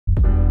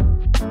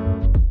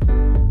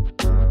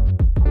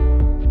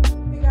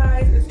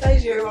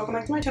welcome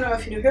back to my channel.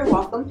 If you're new here,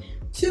 welcome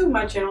to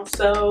my channel.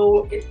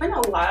 So it's been a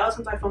while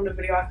since I filmed a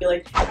video. I feel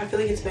like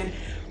it's been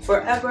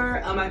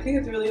forever. I think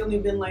it's really only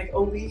been like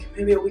a week,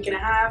 maybe a week and a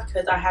half,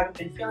 because I haven't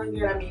been feeling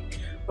good. I mean,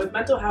 with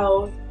mental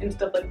health and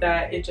stuff like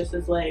that, it just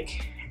is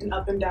like an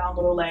up and down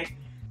little like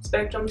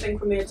spectrum thing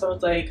for me. So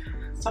it's like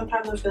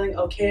sometimes I'm feeling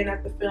okay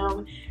enough to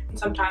film, and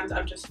sometimes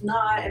I'm just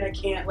not, and I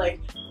can't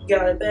like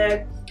get out of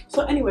bed.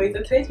 So anyways,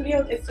 in today's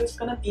video, it's just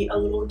gonna be a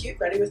little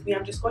get ready with me.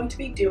 I'm just going to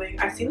be doing,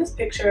 I've seen this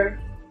picture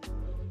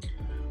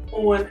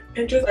on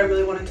Pinterest. I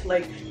really wanted to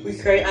like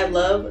recreate. I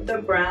love the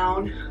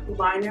brown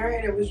liner,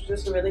 and it was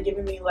just really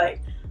giving me like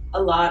a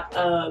lot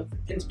of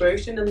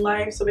inspiration in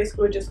life. So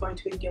basically we're just going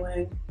to be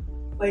doing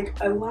like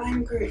a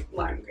lime green,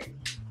 like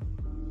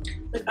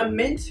a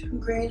mint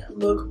green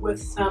look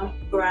with some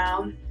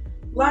brown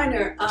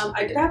liner.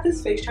 I did have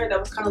this face chart that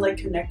was kind of like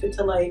connected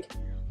to like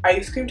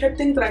ice cream type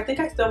thing, but I think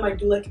I still might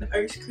do like an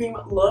ice cream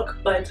look,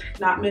 but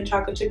not mint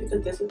chocolate chip,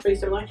 because this is pretty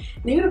similar.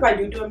 And even if I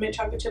do a mint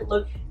chocolate chip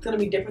look, it's gonna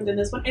be different than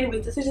this one.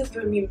 Anyways, this is just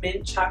giving me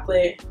mint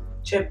chocolate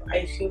chip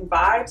ice cream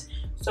vibes.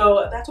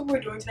 So that's what we're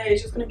doing today.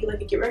 It's just gonna be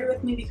like a get ready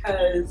with me,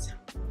 because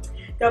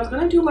yeah, I was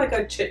gonna do like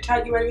a chit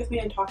chat get ready with me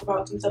and talk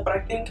about some stuff, but I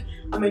think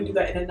I'm gonna do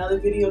that in another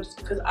video, just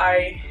because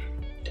I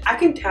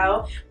can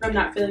tell when I'm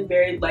not feeling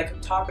very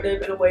like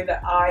talkative, in a way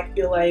that I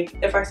feel like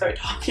if I start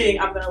talking,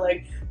 I'm gonna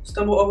like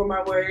stumble over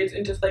my words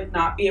and just like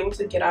not be able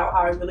to get out how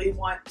I really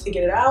want to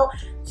get it out.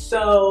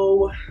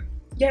 So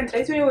yeah, in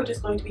today's video we're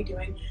just going to be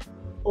doing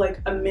like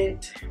a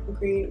mint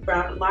green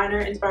brown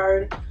liner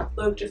inspired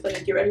look, just like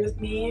a get ready with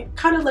me,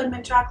 kind of like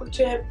mint chocolate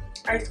chip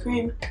ice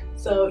cream.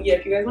 So yeah,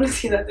 if you guys want to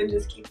see that, then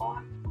just keep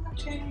on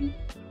watching.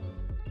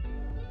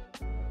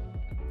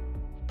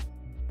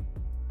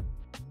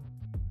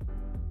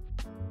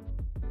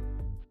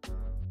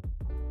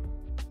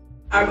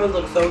 Eyebrows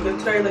look so good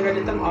today. Like I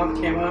did them off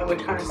camera, which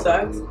kind of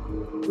sucks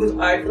because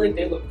I feel like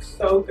they look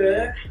so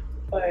good.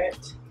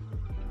 But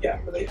yeah,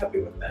 I'm really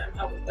happy with them.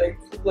 I was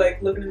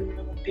like looking in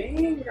the mirror, like,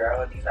 dang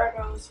girl, these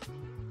eyebrows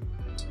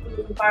are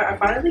looking fire. I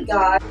finally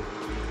got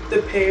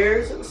the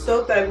Pears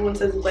soap that everyone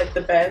says is like the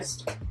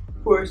best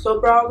for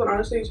soap brows, and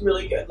honestly it's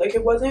really good. Like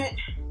it wasn't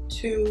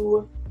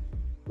too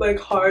like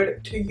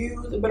hard to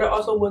use, but it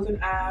also wasn't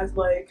as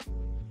like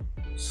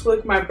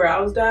slick my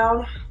brows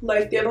down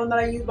like the other one that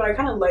I used. But I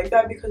kind of like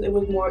that because it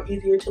was more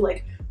easier to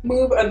like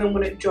move, and then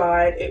when it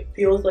dried it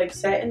feels like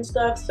set and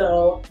stuff.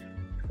 So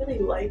I really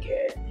like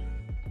it.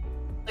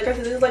 Like I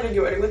said, this is like a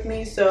get ready with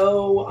me,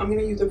 so I'm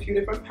gonna use a few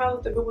different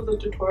palettes. If it was a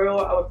tutorial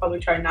I would probably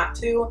try not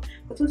to,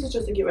 but since it's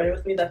just a get ready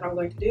with me, that's what I'm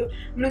going to do.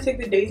 I'm gonna take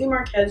the Daisy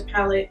Marquez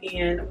palette,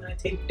 and I'm gonna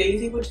take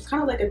Daisy, which is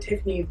kind of like a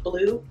Tiffany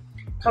blue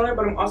color,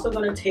 but I'm also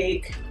gonna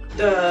take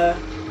the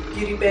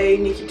Beauty Bay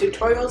Nikkie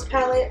Tutorials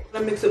palette. I'm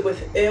gonna mix it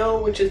with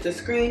Ill, which is the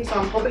screen, so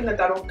I'm hoping that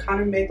that'll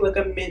kind of make like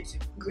a mint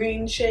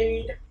green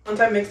shade. Once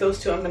I mix those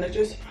two, I'm gonna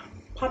just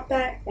pop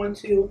that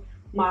onto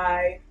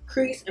my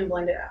crease and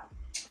blend it out.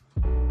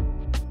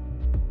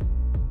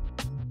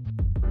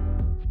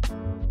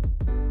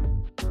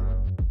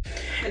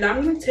 And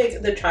I'm going to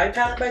take the Try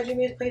palette by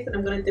Juvia's Place, and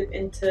I'm going to dip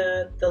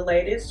into the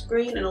lightest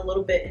green and a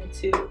little bit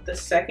into the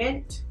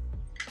second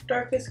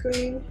darkest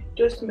green,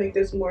 just to make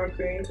this more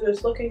green, because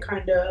it's looking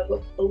kind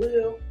of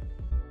blue.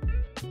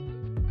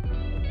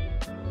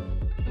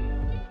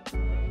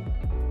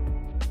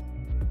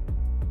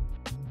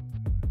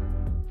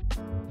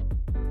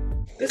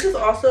 This is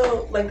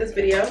also like this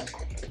video.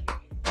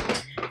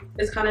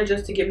 It's kind of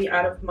just to get me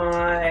out of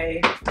my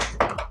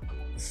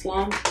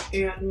slump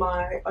and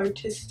my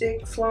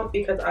artistic slump,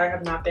 because I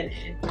have not been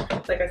in,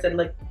 like I said,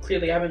 like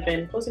clearly I haven't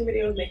been posting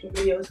videos, making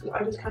videos, because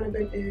I just kind of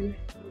been in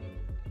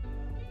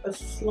a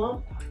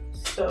slump.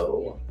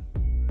 So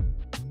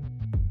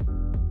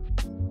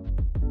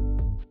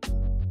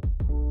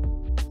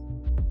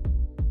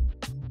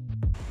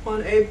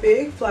on a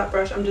big flat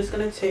brush, I'm just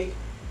gonna take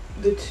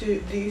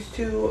these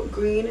two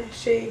green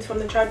shades from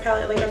the Try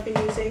palette like I've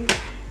been using,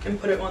 and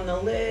put it on the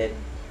lid.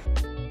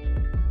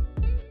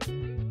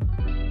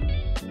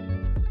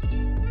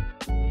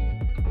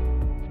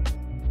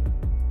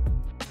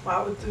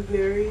 Wow, it's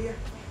very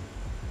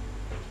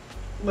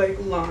like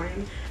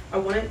lime. I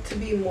want it to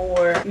be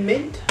more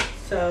mint,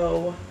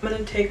 so I'm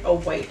gonna take a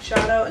white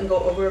shadow and go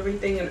over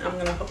everything, and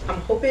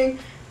I'm hoping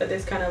that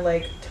this kind of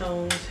like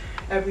tones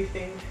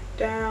everything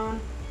down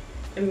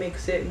and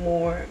makes it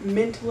more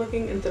mint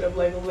looking instead of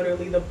like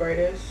literally the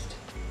brightest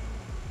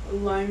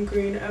lime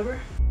green ever.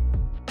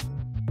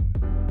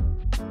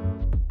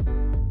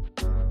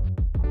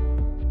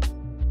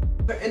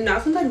 And now,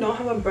 since I don't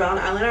have a brown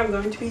eyeliner, I'm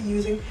going to be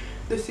using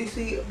the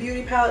CC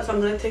Beauty palette. So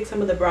I'm going to take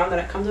some of the brown that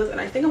it comes with, and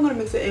I think I'm going to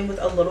mix it in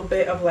with a little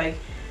bit of like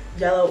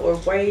yellow or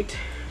white,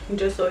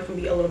 just so it can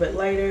be a little bit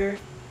lighter.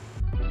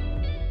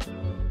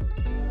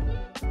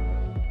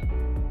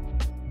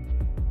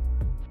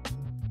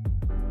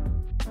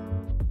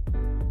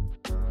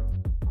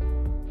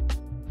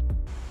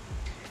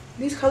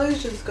 These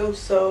colors just go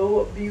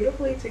so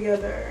beautifully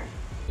together.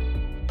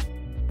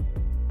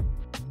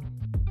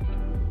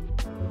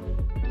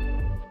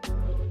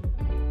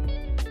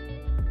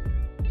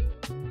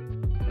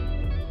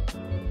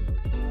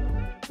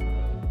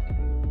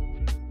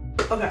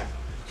 Okay,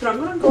 so I'm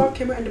gonna go off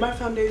camera and do my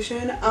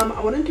foundation.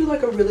 I want to do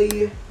like a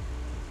really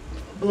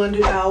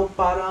blended out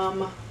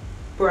bottom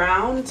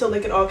brown so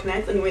like it all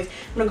connects. Anyways,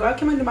 I'm gonna go off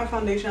camera and do my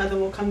foundation, and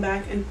then we'll come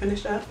back and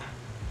finish up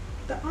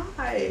the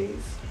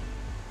eyes.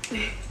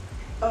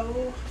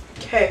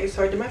 Okay,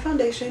 so I did my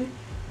foundation.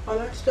 All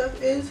that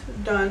stuff is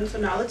done. So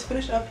now let's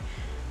finish up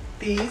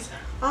these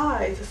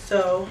eyes.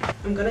 So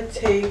I'm gonna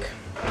take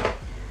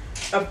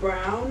a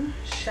brown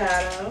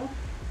shadow,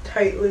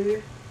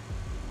 tightly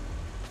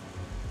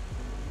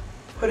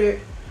put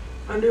it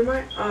under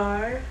my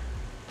eye.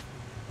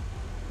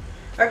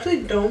 I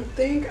actually don't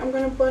think I'm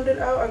gonna blend it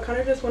out. I kind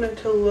of just want it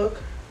to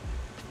look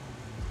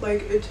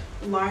like it's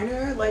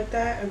liner like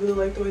that. I really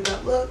like the way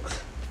that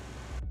looks.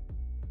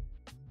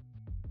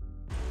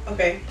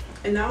 Okay,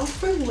 and now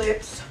for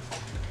lips.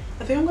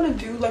 I think I'm gonna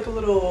do like a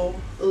little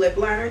lip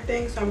liner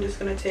thing. So I'm just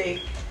gonna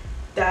take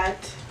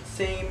that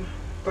same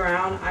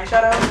brown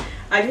eyeshadow.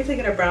 I need to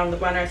get a brown lip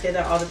liner. I say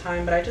that all the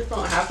time, but I just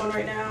don't have one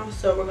right now.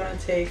 So we're gonna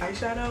take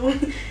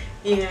eyeshadow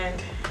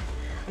and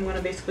I'm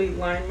gonna basically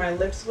line my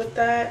lips with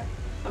that.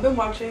 I've been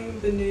watching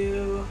the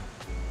new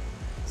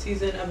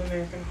season of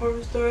American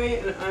Horror Story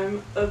and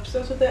I'm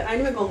obsessed with it. I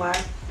ain't even gonna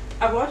lie.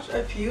 I've watched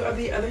a few of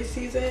the other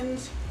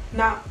seasons,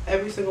 not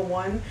every single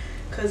one,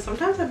 because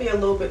sometimes I'd be a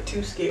little bit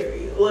too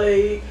scary,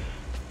 like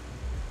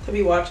to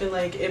be watching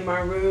like in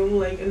my room,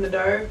 like in the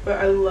dark. But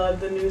I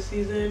love the new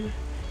season,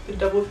 the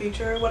double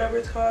feature, whatever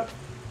it's called.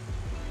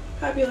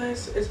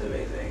 Fabulous. It's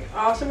amazing.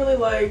 I also really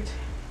liked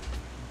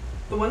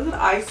the ones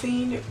that I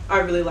seen. I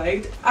really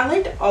liked. I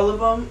liked all of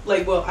them.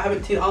 Like, well, I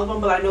haven't seen all of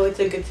them, but I know it's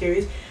a good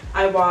series.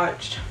 I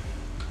watched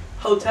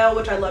Hotel,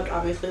 which I loved,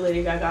 obviously,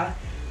 Lady Gaga.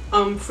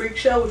 Freak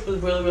Show, which was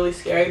really, really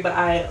scary, but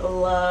I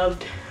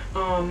loved.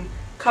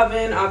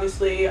 Coven,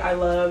 obviously, I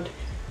loved.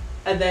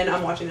 And then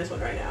I'm watching this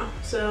one right now.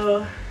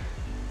 So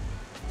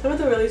some of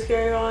the really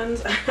scary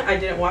ones I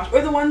didn't watch,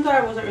 or the ones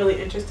that I wasn't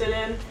really interested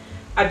in,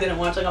 I didn't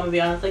watch. Like, I'm gonna be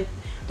honest, like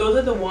those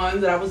are the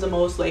ones that I was the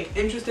most like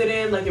interested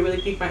in. Like, it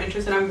really piqued my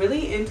interest, and I'm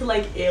really into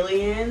like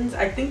aliens.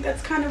 I think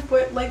that's kind of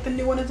what like the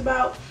new one is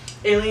about,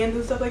 aliens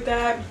and stuff like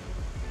that.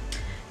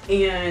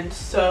 And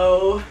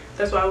so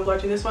that's why I was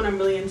watching this one. I'm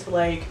really into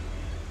like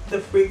the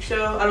Freak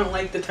Show. I don't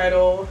like the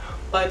title,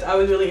 but I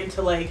was really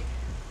into like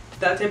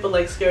that type of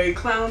like scary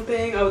clown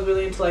thing. I was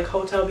really into like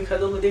Hotel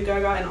because of Lady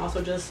Gaga, and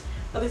also just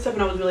other stuff.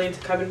 And I was really into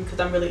Coven because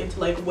I'm really into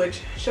like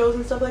witch shows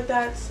and stuff like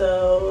that.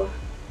 So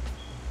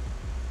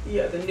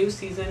yeah, the new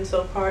season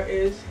so far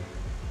is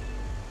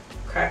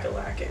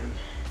crack-a-lackin'.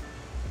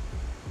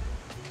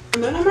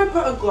 And then I'm gonna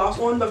put a gloss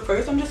on, but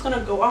first I'm just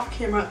gonna go off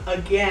camera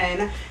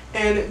again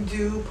and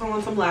put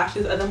on some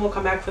lashes, and then we'll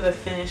come back for the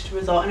finished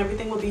result and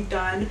everything will be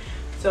done,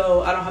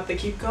 so I don't have to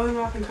keep going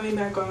off and coming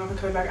back, going off and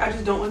coming back. I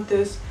just don't want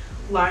this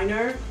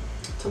liner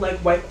to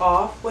like wipe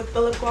off with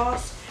the lip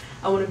gloss.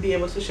 I want to be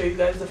able to show you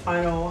guys the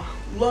final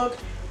look.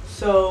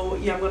 So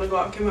yeah, I'm gonna go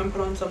off camera and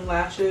put on some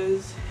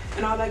lashes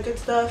and all that good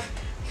stuff,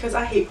 because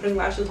I hate putting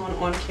lashes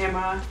on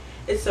camera.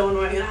 It's so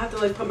annoying, and I have to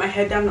like put my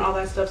head down and all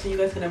that stuff, so you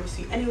guys can never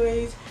see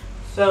anyways.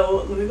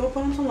 So let me go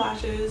put on some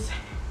lashes,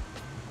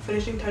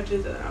 finishing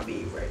touches, and then I'll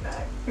be right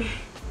back.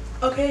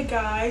 Okay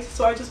guys,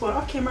 so I just went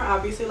off camera,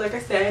 obviously, like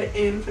I said,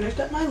 and finished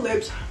up my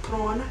lips, put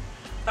on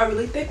a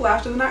really thick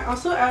lashes, and I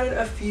also added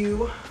a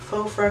few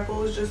faux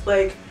freckles just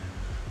like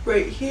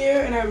right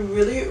here, and I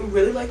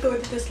really like the way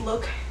that this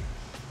looks.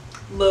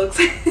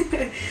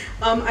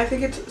 I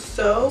think it's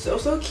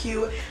so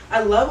cute.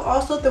 I love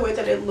also the way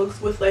that it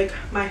looks with like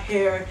my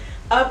hair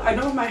up. I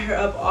don't have my hair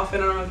up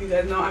often. I don't know if you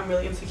guys know, I'm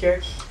really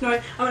insecure. You know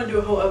what, I'm gonna do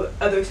a whole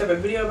other separate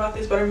video about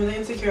this, but I'm really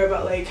insecure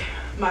about like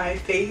my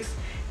face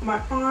and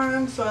my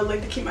arms, so I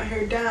like to keep my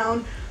hair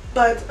down.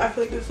 But I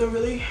feel like this is a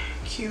really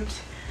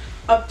cute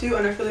updo,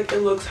 and I feel like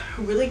it looks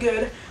really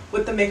good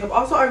with the makeup.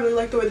 Also, I really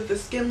like the way that the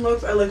skin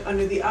looks. I like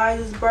under the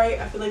eyes is bright.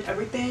 I feel like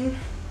everything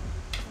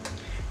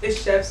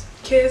is chef's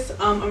kiss.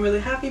 I'm really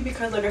happy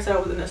because, like I said, I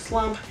was in a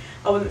slump.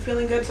 I wasn't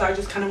feeling good, so I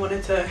just kind of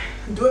wanted to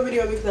do a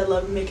video because I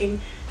love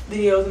making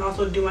videos, and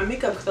also do my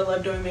makeup because I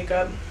love doing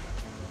makeup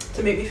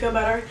to make me feel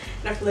better,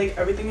 and I feel like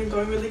everything is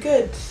going really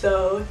good.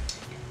 So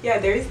yeah,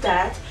 there's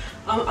that.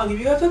 I'll give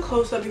you guys a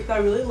close-up because I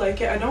really like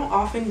it. I don't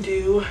often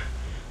do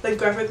like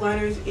graphic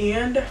liners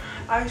and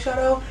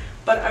eyeshadow,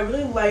 but I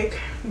really like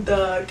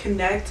the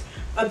connect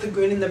of the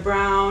green and the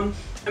brown.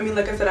 I mean,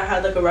 like I said, I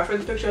had like a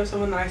reference picture of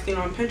someone that I seen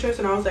on Pinterest,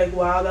 and I was like,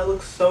 wow, that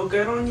looks so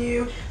good on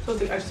you. So I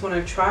was like, I just want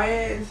to try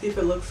it and see if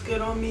it looks good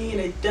on me, and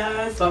it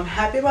does. So I'm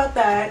happy about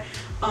that.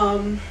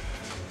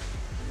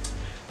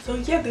 So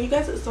yeah, thank you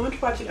guys so much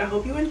for watching. I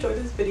hope you enjoyed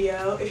this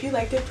video. If you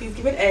liked it, please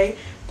give it a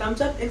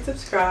thumbs up and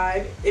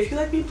subscribe. If you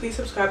like me, please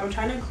subscribe. I'm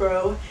trying to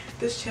grow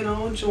this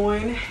channel.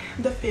 Join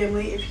the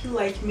family if you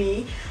like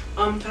me.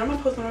 Turn on my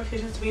post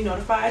notifications to be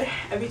notified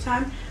every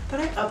time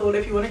that I upload.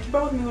 If you want to keep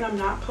up with me when I'm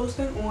not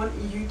posting on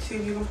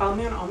YouTube, you can follow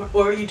me on all my,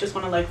 or you just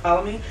want to like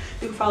follow me,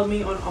 you can follow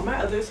me on all my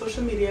other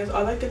social medias.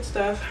 All that good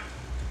stuff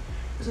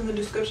is in the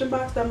description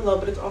box down below,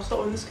 but it's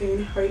also on the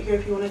screen right here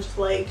if you want to just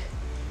like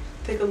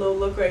take a little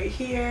look right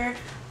here.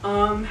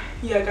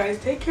 Yeah guys,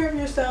 take care of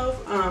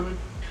yourself.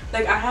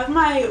 like I have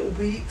my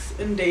weeks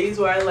and days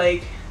where I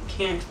like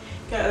can't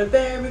get out of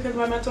bed because of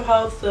my mental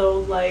health, so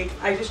like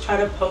I just try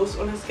to post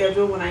on a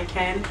schedule when I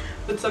can,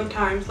 but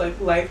sometimes like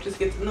life just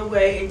gets in the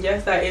way, and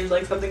yes, that is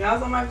like something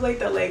else on my plate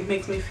that like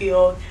makes me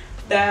feel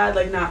bad,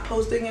 like not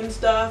posting and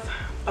stuff.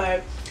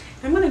 But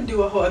I'm gonna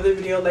do a whole other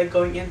video like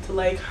going into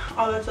like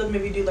all that stuff,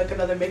 maybe do like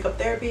another makeup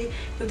therapy.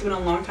 It's been a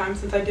long time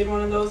since I did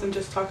one of those, and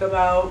just talk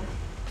about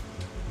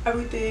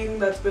everything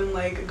that's been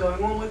like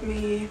going on with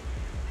me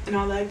and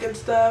all that good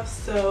stuff.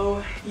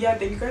 So yeah,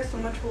 thank you guys so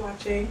much for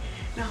watching,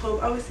 and I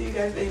hope I will see you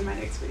guys in my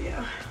next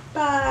video.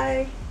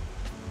 Bye.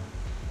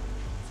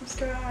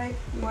 Subscribe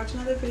and watch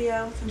another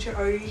video since you're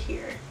already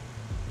here.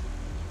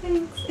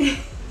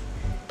 Thanks.